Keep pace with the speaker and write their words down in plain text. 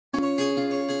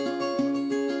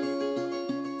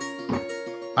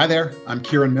Hi there, I'm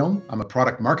Kieran Milne. I'm a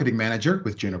product marketing manager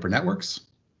with Juniper Networks.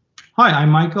 Hi, I'm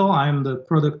Michael. I'm the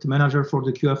product manager for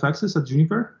the QF Access at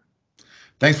Juniper.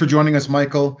 Thanks for joining us,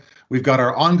 Michael. We've got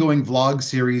our ongoing vlog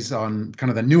series on kind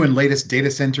of the new and latest data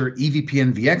center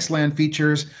EVPN-VXLAN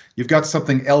features. You've got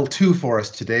something L2 for us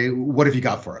today. What have you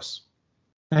got for us?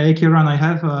 Hey, Kieran, I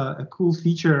have a cool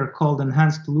feature called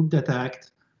Enhanced Loop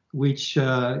Detect, which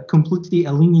completely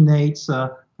eliminates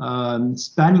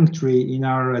spanning tree in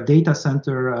our data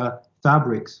center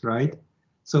fabrics, right?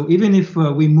 So even if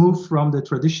we move from the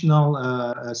traditional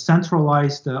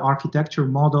centralized architecture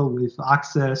model with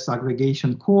access,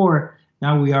 aggregation, core,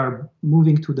 now we are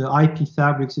moving to the IP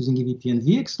fabrics using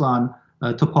EVPN-VXLAN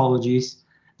topologies.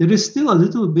 There is still a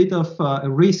little bit of a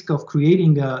risk of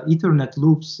creating Ethernet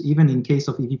loops, even in case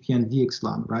of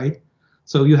EVPN-VXLAN, right?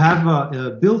 So you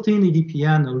have built-in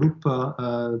EVPN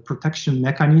loop protection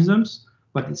mechanisms,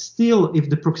 but still, if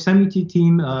the proximity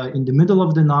team in the middle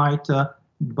of the night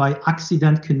by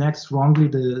accident connects wrongly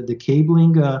the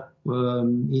cabling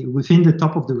within the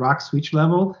top of the rack switch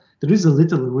level, there is a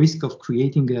little risk of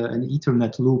creating an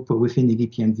Ethernet loop within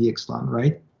EVPN-VXLAN,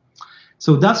 right?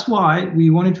 So that's why we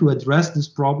wanted to address this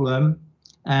problem,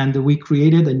 and we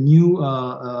created a new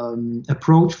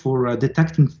approach for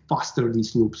detecting faster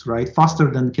these loops, right? Faster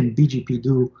than can BGP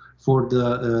do for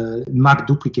the MAC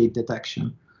duplicate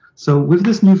detection. So with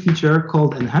this new feature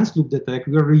called Enhanced Loop Detect,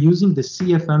 we are reusing the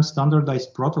CFM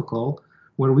standardized protocol,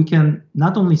 where we can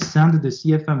not only send the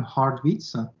CFM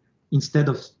heartbeats instead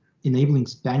of enabling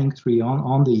spanning tree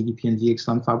on the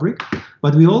EVPN-VXLAN fabric,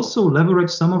 but we also leverage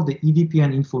some of the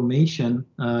EVPN information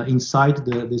inside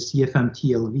the CFM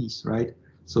TLVs, right?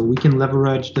 So we can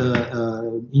leverage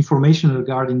the information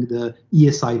regarding the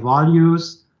ESI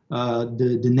values,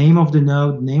 the name of the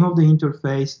node, name of the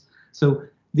interface. So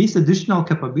these additional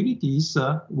capabilities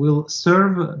will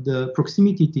serve the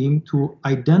proximity team to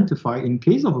identify, in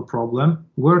case of a problem,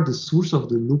 where the source of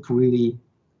the loop really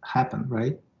happened,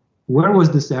 right? Where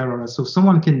was this error? So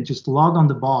someone can just log on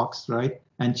the box, right,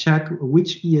 and check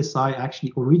which ESI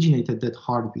actually originated that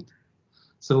heartbeat.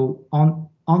 So on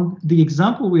the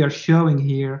example we are showing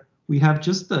here, we have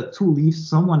just two leaves.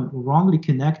 Someone wrongly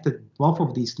connected both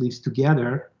of these leaves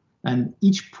together, and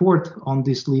each port on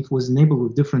this leaf was enabled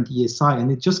with different ESI,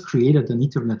 and it just created an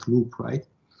Ethernet loop, right?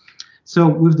 So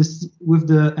with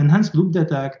the Enhanced Loop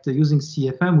Detect using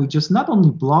CFM, we just not only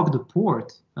block the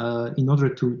port in order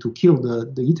to kill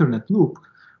the Ethernet loop,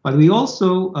 but we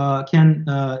also can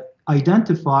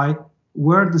identify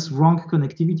where this wrong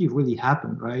connectivity really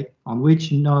happened, right? On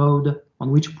which node, on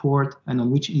which port, and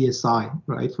on which ESI,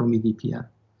 right, from EVPN.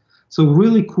 So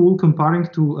really cool comparing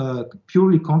to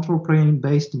purely control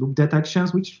plane-based loop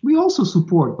detections, which we also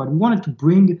support, but we wanted to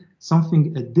bring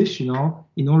something additional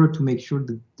in order to make sure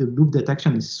that the loop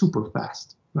detection is super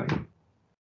fast, right?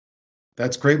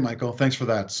 That's great, Michael. Thanks for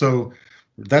that. So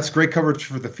that's great coverage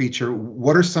for the feature.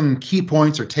 What are some key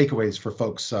points or takeaways for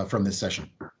folks from this session?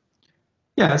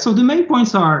 Yeah, so the main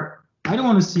points are, I don't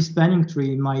want to see spanning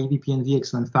tree in my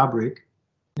EVPN-VXLAN fabric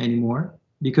anymore,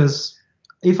 because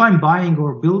if I'm buying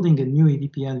or building a new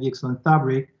EVPN-VXLAN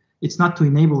fabric, it's not to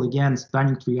enable, again,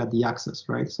 spanning tree at the access,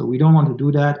 right? So we don't want to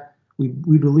do that. We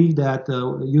believe that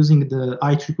using the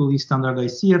IEEE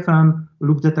standardized CFM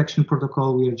loop detection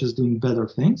protocol, we are just doing better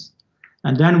things.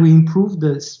 And then we improve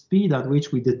the speed at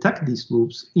which we detect these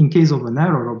loops in case of an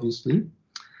error, obviously.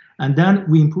 And then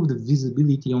we improve the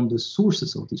visibility on the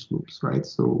sources of these loops, right?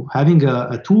 So having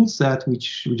a tool set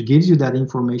which gives you that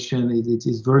information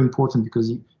is very important,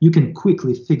 because you can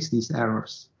quickly fix these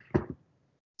errors.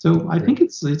 So I think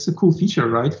it's a cool feature,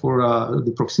 right, for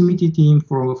the proximity team,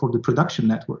 for the production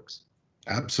networks.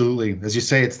 Absolutely. As you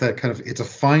say, it's that kind of, it's a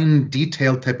fine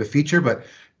detailed type of feature, but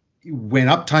when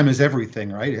uptime is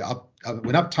everything, right?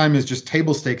 When uptime is just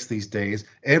table stakes these days,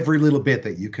 every little bit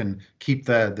that you can keep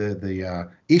the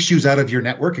issues out of your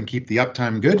network and keep the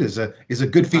uptime good is a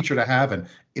good feature to have, and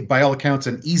by all accounts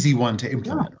an easy one to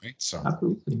implement, right? So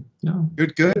absolutely, yeah.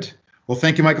 Good. Well,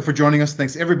 thank you, Michael, for joining us.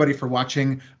 Thanks everybody for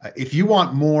watching. If you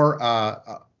want more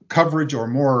coverage or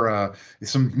more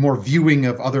some more viewing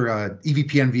of other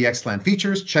EVPN-VXLAN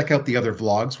features, check out the other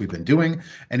vlogs we've been doing.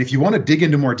 And if you want to dig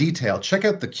into more detail, check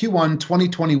out the Q1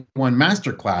 2021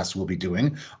 masterclass we'll be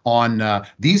doing on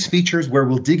these features, where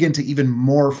we'll dig into even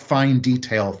more fine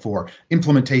detail for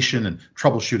implementation and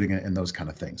troubleshooting and those kind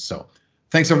of things. So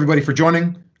thanks everybody for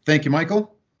joining. Thank you,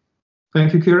 Michael.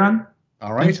 Thank you, Kieran.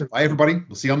 All right. Bye, everybody.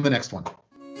 We'll see you on the next one.